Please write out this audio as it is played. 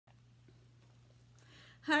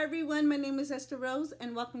Hi everyone, my name is Esther Rose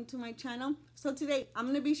and welcome to my channel. So today I'm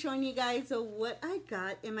going to be showing you guys what I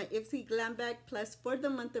got in my Ipsy Glam Bag Plus for the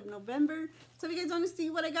month of November. So if you guys want to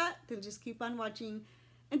see what I got, then just keep on watching.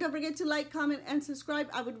 And don't forget to like, comment, and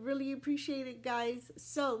subscribe. I would really appreciate it, guys.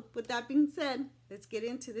 So with that being said, let's get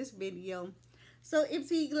into this video. So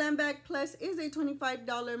Ipsy Glam Bag Plus is a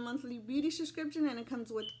 $25 monthly beauty subscription and it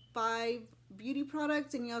comes with 5 beauty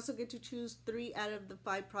products, and you also get to choose 3 out of the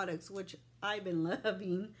 5 products, which I've been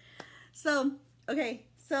loving. So okay,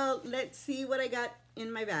 so let's see what I got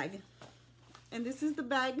in my bag. And this is the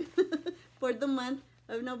bag for the month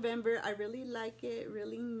of November. I really like it,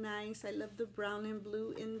 really nice. I love the brown and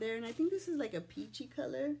blue in there, and I think this is like a peachy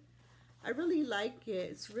color. I really like it.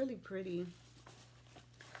 It's really pretty.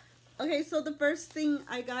 Okay, so the first thing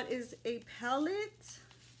I got is a palette,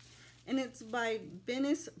 and it's by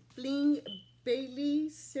Venice Bling Bailey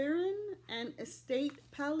Siren and Estate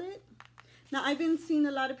palette. Now I've been seeing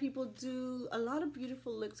a lot of people do a lot of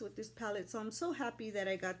beautiful looks with this palette, so I'm so happy that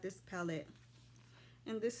I got this palette.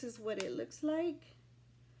 And this is what it looks like.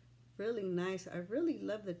 Really nice. I really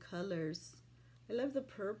love the colors. I love the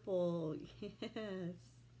purple. Yes,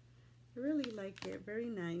 I really like it. Very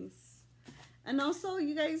nice. And also,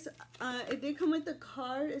 you guys, it did come with the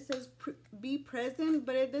card. It says be present,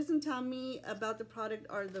 but it doesn't tell me about the product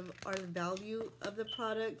or the value of the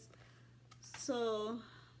products. So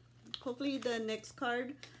hopefully the next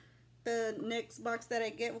card, the next box that I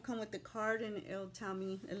get will come with the card and it'll tell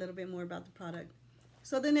me a little bit more about the product.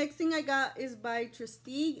 So the next thing I got is by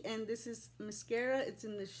Trestige, and this is mascara. It's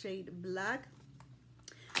in the shade black.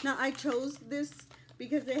 Now I chose this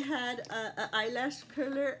because it had an eyelash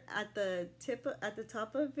curler at the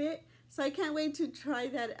top of it. So I can't wait to try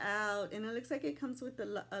that out. And it looks like it comes with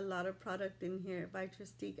a lot of product in here by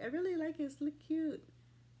Trestige. I really like it. It's look cute.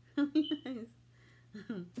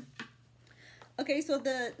 Okay, so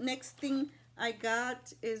the next thing I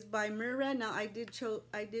got is by Murad. Now I did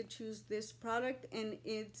choose this product, and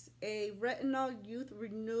it's a Retinol Youth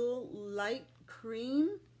Renewal Light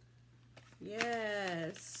Cream.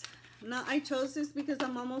 Yes. Now I chose this because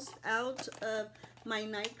I'm almost out of my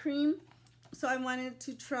night cream. So I wanted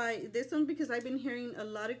to try this one because I've been hearing a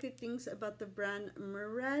lot of good things about the brand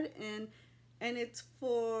Murad, and it's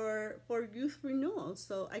for youth renewal.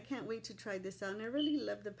 So I can't wait to try this out. And I really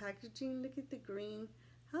love the packaging. Look at the green.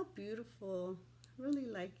 How beautiful. I really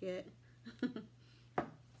like it.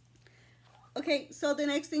 Okay, so the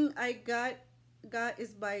next thing I got is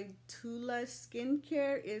by Tula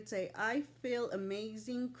Skincare. It's a I Feel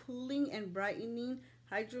Amazing Cooling and Brightening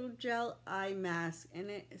Hydrogel Eye Mask, and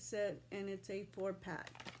it's a 4-pack,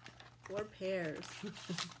 4 pairs.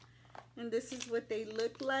 And this is what they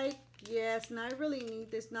look like. Yes, now I really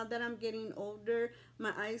need this. Now that I'm getting older,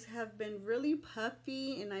 my eyes have been really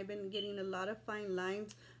puffy and I've been getting a lot of fine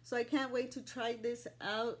lines. So I can't wait to try this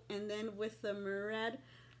out, and then with the Murad.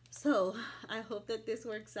 So I hope that this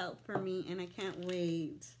works out for me, and I can't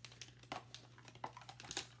wait.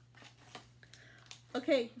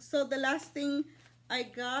 Okay, so the last thing I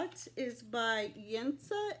got is by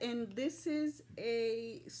Yensa, and this is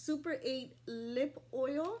a Super 8 lip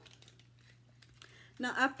oil.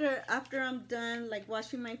 Now after I'm done like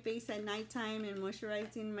washing my face at nighttime and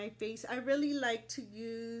moisturizing my face, I really like to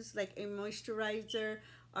use like a moisturizer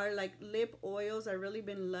or like lip oils. I've really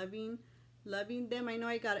been loving them. I know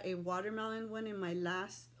I got a watermelon one in my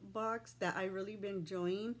last box that I really been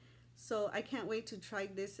enjoying, so I can't wait to try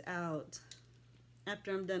this out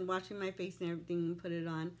after I'm done washing my face and everything and put it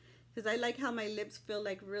on, because I like how my lips feel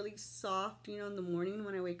like really soft, you know, in the morning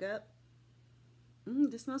when I wake up.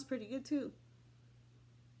 This smells pretty good too.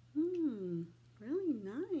 Really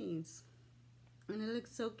nice, and it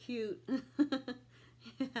looks so cute.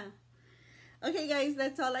 Yeah. Okay guys,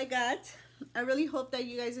 that's all I got. I really hope that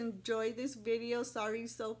you guys enjoyed this video. Sorry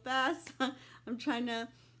so fast. I'm trying to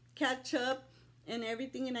catch up and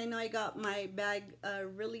everything, and I know I got my bag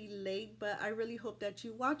really late, but I really hope that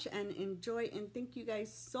you watch and enjoy, and thank you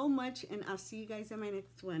guys so much, and I'll see you guys in my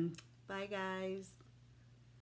next one. Bye guys.